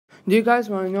Do you guys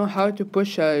want to know how to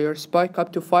push your Spike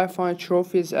up to 500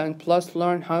 trophies and plus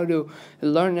learn how to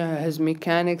learn his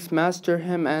mechanics, master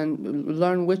him, and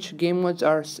learn which game modes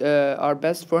are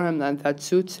best for him and that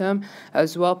suits him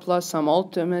as well, plus some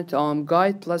ultimate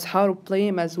guide, plus how to play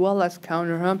him as well as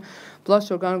counter him.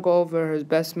 Plus, we're gonna go over his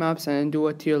best maps and do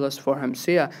a tier list for him. So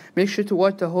yeah, make sure to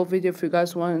watch the whole video if you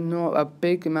guys want to know a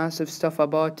big, massive stuff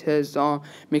about his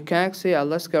mechanics. So yeah,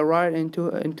 let's get right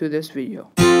into this video.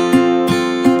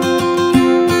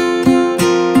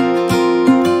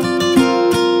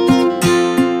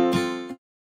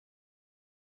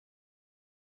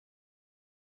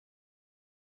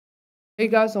 Hey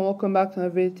guys, and welcome back to my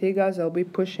video. Today guys, I'll be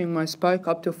pushing my Spike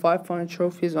up to 500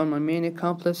 trophies on my main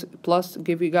account, plus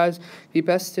give you guys the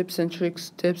best tips and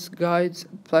tricks, tips, guides,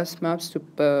 plus maps to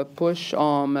push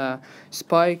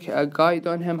Spike, a guide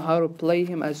on him, how to play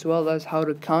him as well as how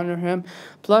to counter him,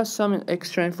 plus some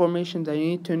extra information that you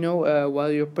need to know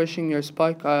while you're pushing your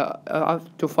Spike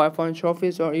up to 500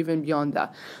 trophies or even beyond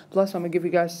that. Plus I'm gonna give you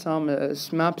guys some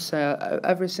maps,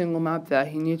 every single map that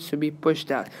he needs to be pushed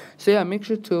at. So yeah, make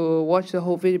sure to watch the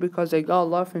whole video because I got a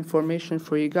lot of information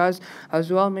for you guys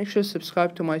as well. Make sure to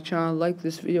subscribe to my channel, like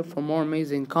this video for more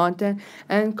amazing content,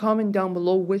 and comment down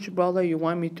below which brawler you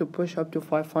want me to push up to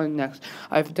 500 next.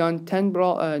 I've done 9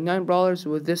 brawlers.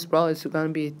 With this brawler it's gonna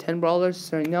be 10 brawlers.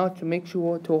 So now to make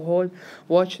sure to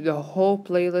watch the whole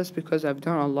playlist because I've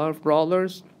done a lot of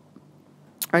brawlers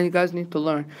and you guys need to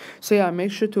learn. So yeah,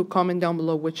 make sure to comment down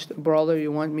below which brawler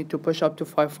you want me to push up to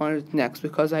 500 next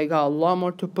because I got a lot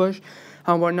more to push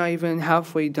and we're not even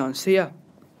halfway done. So yeah,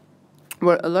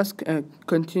 let's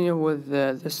continue with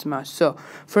this match. So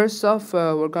first off,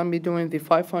 we're gonna be doing the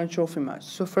 500 trophy match.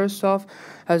 So first off,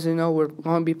 as you know, we're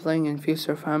gonna be playing in Feast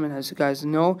or Famine, as you guys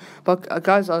know. But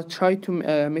guys, I'll try to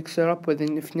mix it up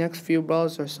within the next few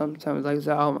brawls or sometimes like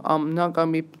that. I'm not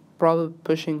gonna be probably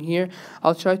pushing here.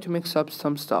 I'll try to mix up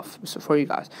some stuff for you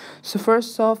guys. So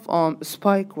first off,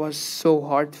 Spike was so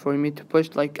hard for me to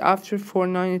push. Like after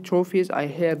 490 trophies, I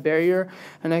hit a barrier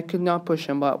and I could not push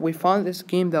him. But we found this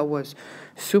game that was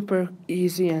super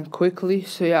easy and quickly.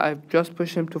 So yeah, I've just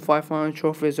pushed him to 500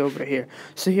 trophies over here.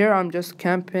 So here I'm just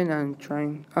camping and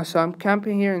trying. So I'm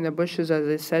camping here in the bushes, as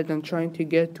I said, and trying to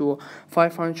get to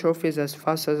 500 trophies as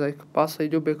fast as I could possibly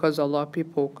do because a lot of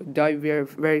people could die very,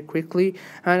 very quickly,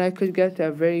 and I could get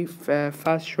a very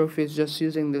fast trophies just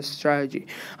using this strategy.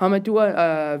 I'm gonna do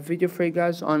a video for you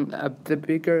guys on the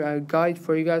bigger guide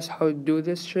for you guys how to do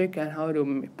this trick and how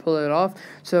to pull it off.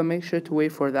 So make sure to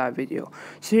wait for that video.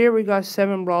 So here we got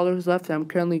 7 brawlers left. I'm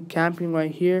currently camping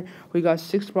right here. We got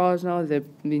 6 brawlers now. The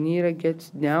Nita gets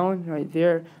down right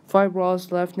there. 5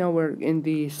 brawlers left now. We're in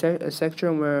the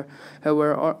section where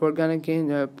we're gonna gain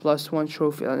a +1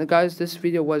 trophy. And guys, this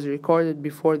video was recorded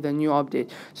before the new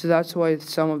update, so that's why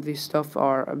some of these stuff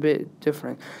are a bit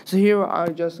different. So here I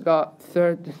just got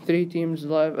 3 teams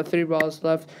left, 3 brawlers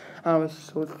left. I was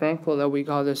so thankful that we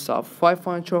got this off.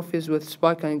 500 trophies with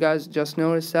Spike, and guys, just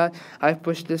noticed that I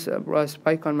pushed this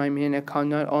Spike on my main account,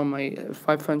 not on my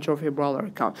 500 trophy brawler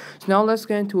account. So now let's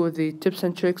get into the tips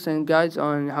and tricks and guides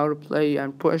on how to play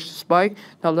and push Spike.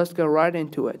 Now let's get right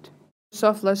into it. First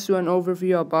off, let's do an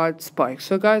overview about Spike.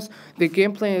 So guys, the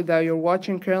gameplay that you're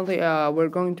watching currently, we're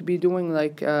going to be doing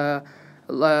like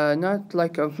not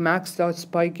like a maxed out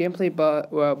Spike gameplay, but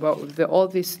all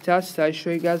these stats that I show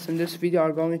you guys in this video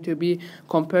are going to be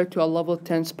compared to a level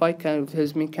 10 Spike and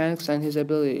his mechanics and his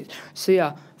abilities. So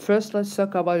yeah, first let's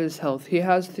talk about his health. He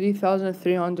has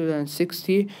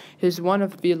 3,360. He's one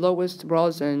of the lowest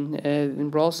brawls in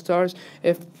Brawl Stars.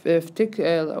 If Tick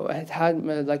had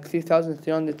like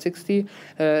 3,360,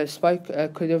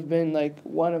 Spike could have been like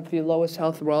one of the lowest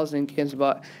health brawls in games,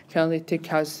 but currently Tick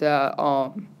has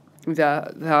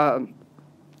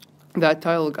that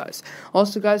title, guys.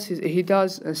 Also guys, he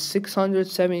does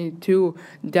 672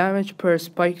 damage per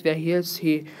Spike that he hits.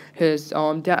 His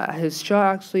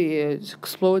shot actually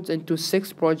explodes into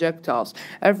 6 projectiles.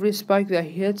 Every Spike that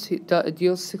he hits, he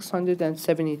deals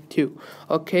 672.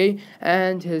 Okay,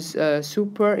 and his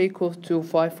super equals to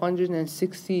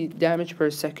 560 damage per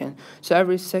second. So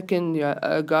every second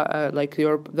like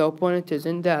the opponent is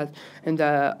in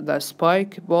the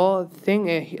Spike ball thing,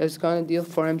 is gonna deal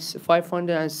for him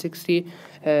 560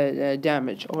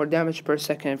 damage, or damage per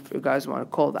second if you guys want to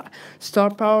call that. Star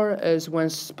power is when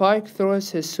Spike throws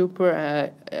his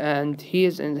super and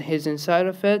he's inside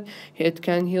of it. He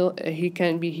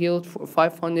can be healed for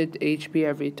 500 HP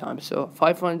every time, so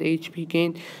 500 HP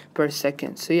gained per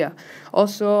second. So yeah,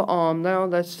 also now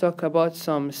let's talk about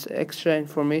some extra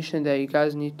information that you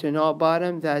guys need to know about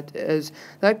him. That is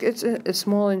like it's a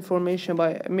small information,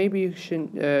 but maybe you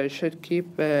should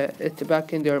keep it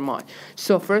back in your mind.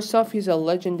 So first First off, he's a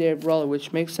legendary brawler,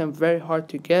 which makes him very hard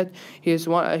to get. He's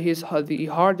the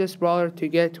hardest brawler to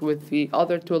get with the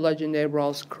other two legendary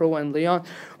brawlers, Crow and Leon.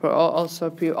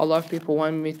 Also, a lot of people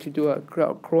want me to do a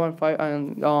Crow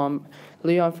and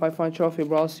Leon 500 trophy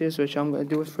Brawl Stars, which I'm gonna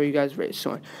do it for you guys very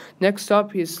soon. Next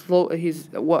up, he's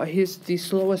the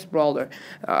slowest brawler,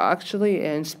 actually,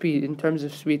 in speed, in terms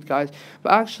of speed, guys.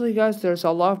 But actually, guys, there's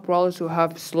a lot of brawlers who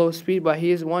have slow speed, but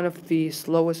he is one of the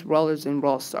slowest brawlers in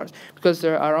Brawl Stars, because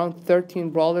there are around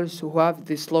 13 brawlers who have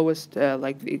the slowest,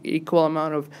 like the equal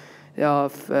amount of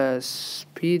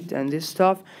speed and this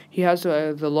stuff. He has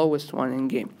the lowest one in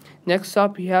game. Next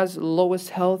up, he has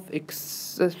lowest health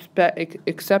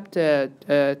except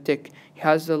Tick. He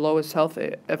has the lowest health.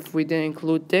 If we didn't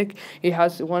include Tick, he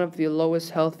has one of the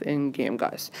lowest health in game,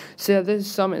 guys. So yeah, this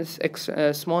is some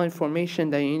small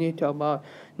information that you need to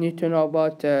know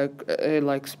about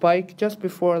like Spike just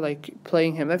before like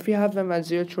playing him. If you have him at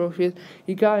 0 trophies,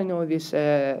 you gotta know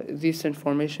this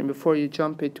information before you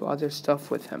jump into other stuff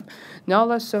with him. Now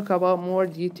let's talk about more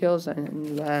details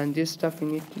and this stuff you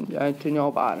need to know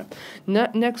about him.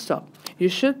 Next up, you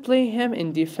should play him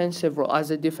in defensive role, as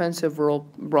a defensive role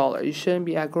brawler. You shouldn't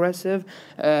be aggressive.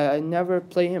 Never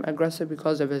play him aggressive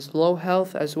because of his low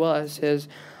health as well as his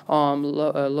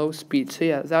low speed. So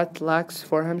yeah, that lacks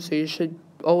for him. So you should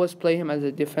always play him as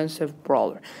a defensive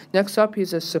brawler. Next up,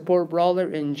 he's a support brawler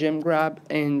in Gem Grab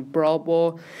and Brawl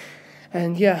Ball.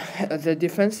 And yeah, the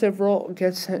defensive role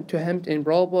gets to him in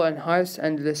Brawl Ball and Heist,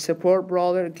 and the support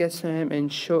brawler gets to him in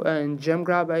Gem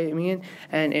Grab,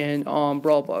 and in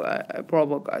Brawl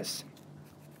Ball, guys.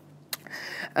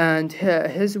 And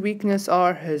his weakness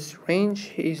are his range.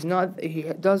 He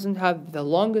doesn't have the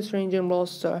longest range in Brawl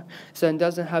Stars, and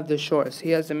doesn't have the shortest.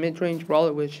 He has a mid-range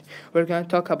brawler, which we're gonna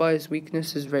talk about his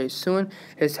weaknesses very soon.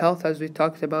 His health, as we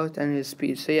talked about, and his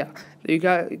speed. So yeah, you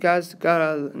guys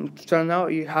gotta start now.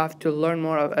 You have to learn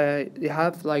more. You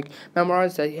have like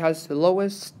memorize that he has the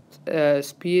lowest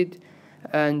speed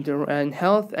and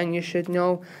health, and you should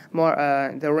know more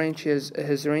the range is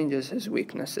his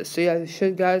weaknesses. So yeah, you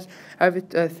should, guys,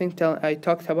 everything I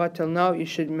talked about till now, you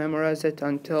should memorize it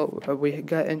until we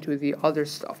get into the other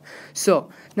stuff. So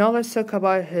now let's talk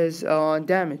about his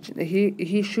damage.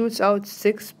 He shoots out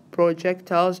 6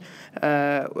 projectiles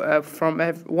from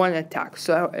one attack.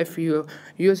 So if you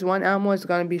use 1 ammo, it's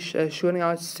gonna be shooting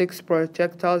out 6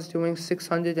 projectiles, doing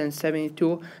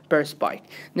 672 per spike.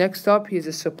 Next up, he's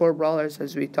a support brawler,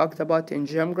 as we talked about in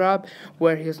Gem Grab,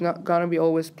 where he's not gonna be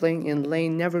always playing in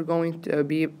lane, never going to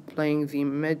be playing the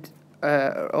mid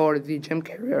or the gem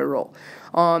carrier role.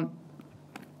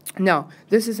 Now,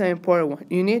 this is an important one.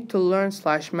 You need to learn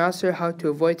 / master how to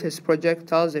avoid his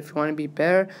projectiles if you want to be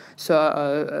better.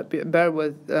 So, better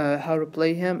with how to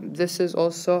play him. This is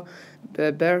also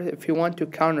better if you want to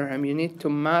counter him. You need to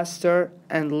master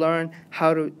and learn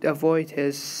how to avoid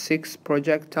his 6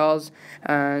 projectiles.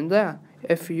 And yeah,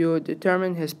 if you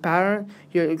determine his pattern,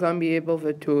 you're going to be able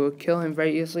to kill him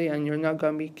very easily, and you're not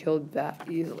going to be killed that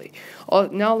easily.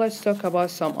 Now let's talk about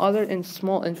some other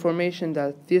small information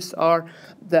that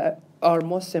are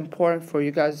most important for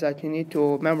you guys that you need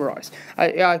to memorize.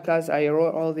 Guys, I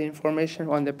wrote all the information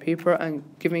on the paper and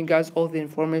giving guys all the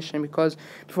information because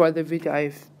before the video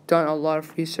I've done a lot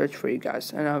of research for you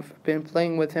guys, and I've been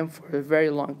playing with him for a very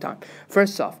long time.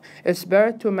 First off, it's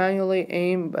better to manually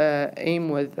aim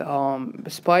with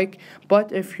Spike,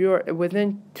 but if you're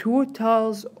within 2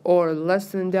 tiles or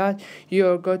less than that,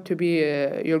 you're good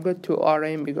to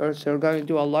R-aim, because you're going to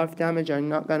do a lot of damage and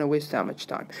not going to waste that much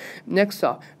time. Next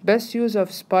up, best use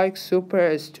of Spike super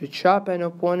is to trap an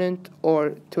opponent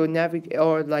or to navigate,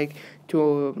 or like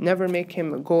to never make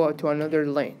him go to another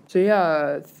lane. So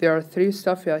yeah, there are 3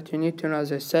 stuff that you need to know.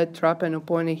 As I said, trap an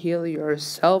opponent, heal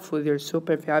yourself with your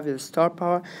super if you have his star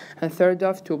power, and third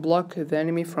off, to block the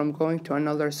enemy from going to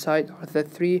another side are the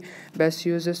 3 best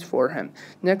uses for him.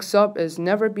 Next up is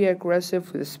never be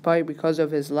aggressive with Spike because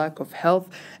of his lack of health.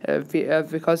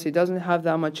 Because he doesn't have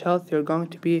that much health, you're going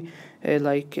to be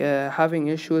having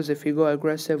issues if you go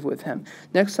aggressive with him.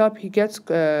 Next up, he gets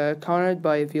countered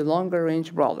by the longer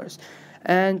range brawlers.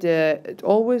 And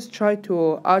always try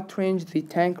to outrange the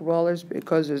tank brawlers,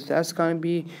 because that's going to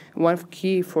be one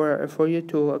key for you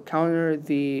to counter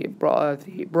the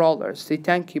brawlers, the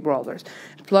tanky brawlers.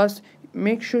 Plus,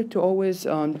 make sure to always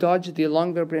dodge the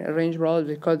longer range brawlers,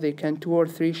 because they can 2 or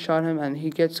 3 shot him and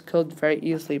he gets killed very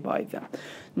easily by them.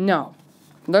 Now,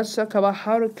 let's talk about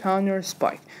how to counter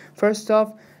Spike. First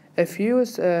off,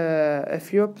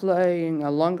 if you're playing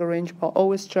a longer range ball,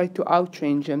 always try to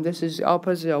outrange him. This is the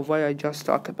opposite of what I just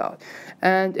talked about.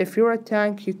 And if you're a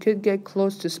tank, you could get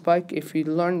close to Spike if you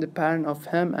learn the pattern of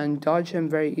him and dodge him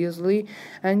very easily.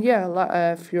 And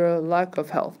yeah, if you're lack of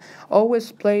health,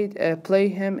 always play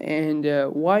him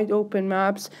in wide open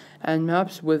maps and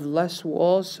maps with less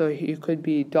walls, so you could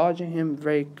be dodging him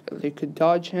you could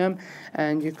dodge him,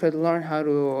 and you could learn how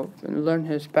to learn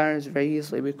his patterns very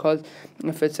easily, because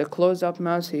if it's a close-up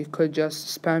map, he could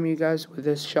just spam you guys with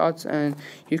his shots and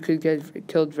you could get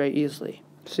killed very easily.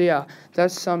 So yeah,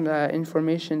 that's some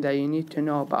information that you need to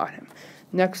know about him.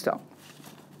 Next up,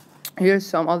 here's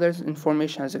some other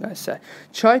information. As I said,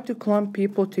 try to clump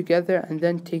people together and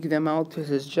then take them out. This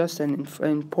is just an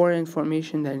important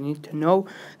information that you need to know.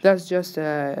 That's just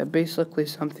basically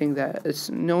something that is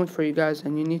known for you guys,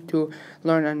 and you need to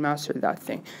learn and master that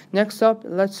thing. Next up,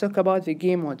 let's talk about the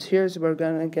game modes. Here's we're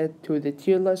gonna get to the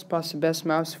tier list plus the best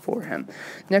maps for him.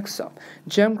 Next up,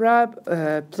 gem grab.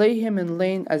 Play him in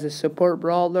lane as a support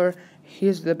brawler.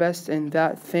 He's the best in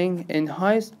that thing. In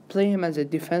heist, play him as a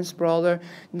defense brawler.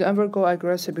 Never go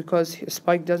aggressive, because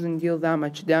Spike doesn't deal that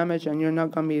much damage, and you're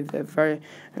not gonna be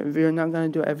you're not gonna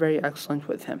do a very excellent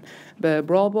with him. But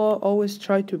Brawl Ball, always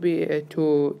try to be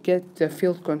to get the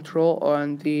field control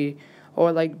on the,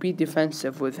 or like be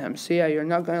defensive with him. So yeah, you're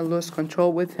not gonna lose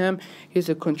control with him. He's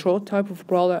a control type of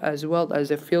brawler as well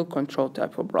as a field control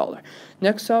type of brawler.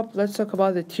 Next up, let's talk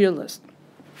about the tier list.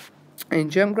 In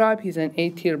Gem Grab, he's an A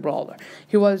tier brawler.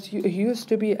 He used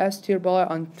to be S tier brawler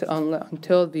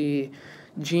until the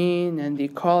Gene and the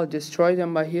Carl destroyed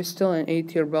him, but he's still an A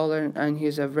tier brawler, and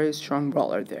he's a very strong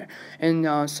brawler there. In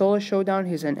Solo Showdown,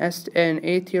 he's an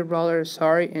A tier brawler.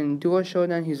 In Duo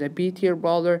Showdown, he's a B tier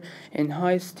brawler. In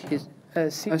Heist, he's a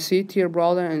C tier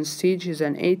brawler. And Siege, he's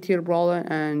an A tier brawler,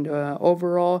 and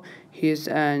overall he's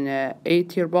an A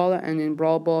tier brawler. And in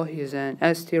Brawl Ball, he's an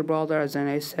S tier brawler. As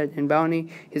I said, in Bounty,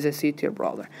 he's a C tier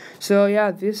brawler. So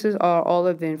yeah, this is all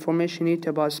of the information you need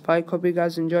about Spike. Hope you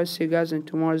guys enjoyed. See you guys in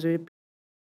tomorrow's video.